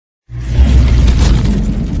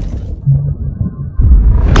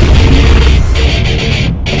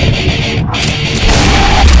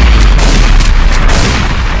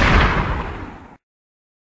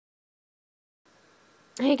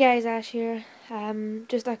Hey guys, Ash here.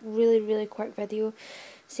 Just a really quick video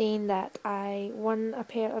saying that I won a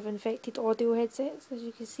pair of Infected audio headsets, as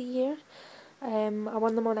you can see here. I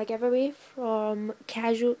won them on a giveaway from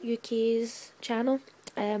Casual UK's channel.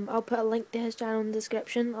 I'll put a link to his channel in the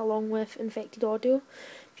description along with Infected Audio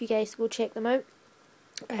for you guys to go check them out.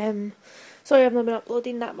 Sorry I've not been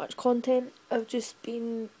uploading that much content. I've just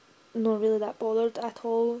been not really that bothered at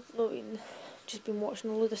all. Just been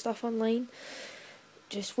watching a load of stuff online.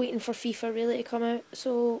 Just waiting for FIFA really to come out,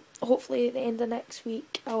 so hopefully at the end of next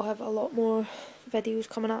week I'll have a lot more videos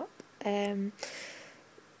coming up.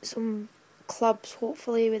 Some clubs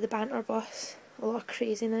hopefully with the banter bus, a lot of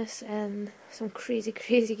craziness and some crazy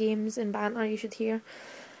games and banter you should hear.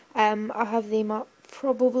 I'll have them up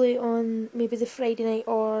probably on maybe the Friday night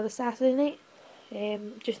or the Saturday night.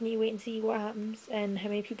 Just need to wait and see what happens and how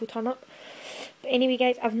many people turn up. But anyway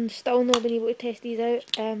guys, I've still not been able to test these out.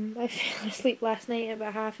 I fell asleep last night at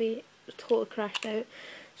about 8:30, totally crashed out.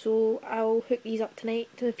 So I'll hook these up tonight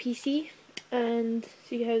to the PC and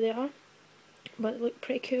see how they are. But they look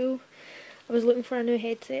pretty cool. I was looking for a new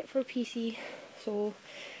headset for PC, so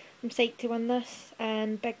I'm psyched to win this.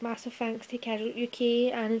 And big massive thanks to Casual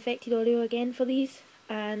UK and Infected Audio again for these.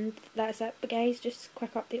 And that's it, but guys, just a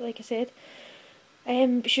quick update like I said.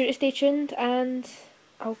 Be sure to stay tuned and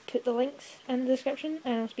I'll put the links in the description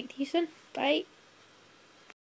and I'll speak to you soon. Bye!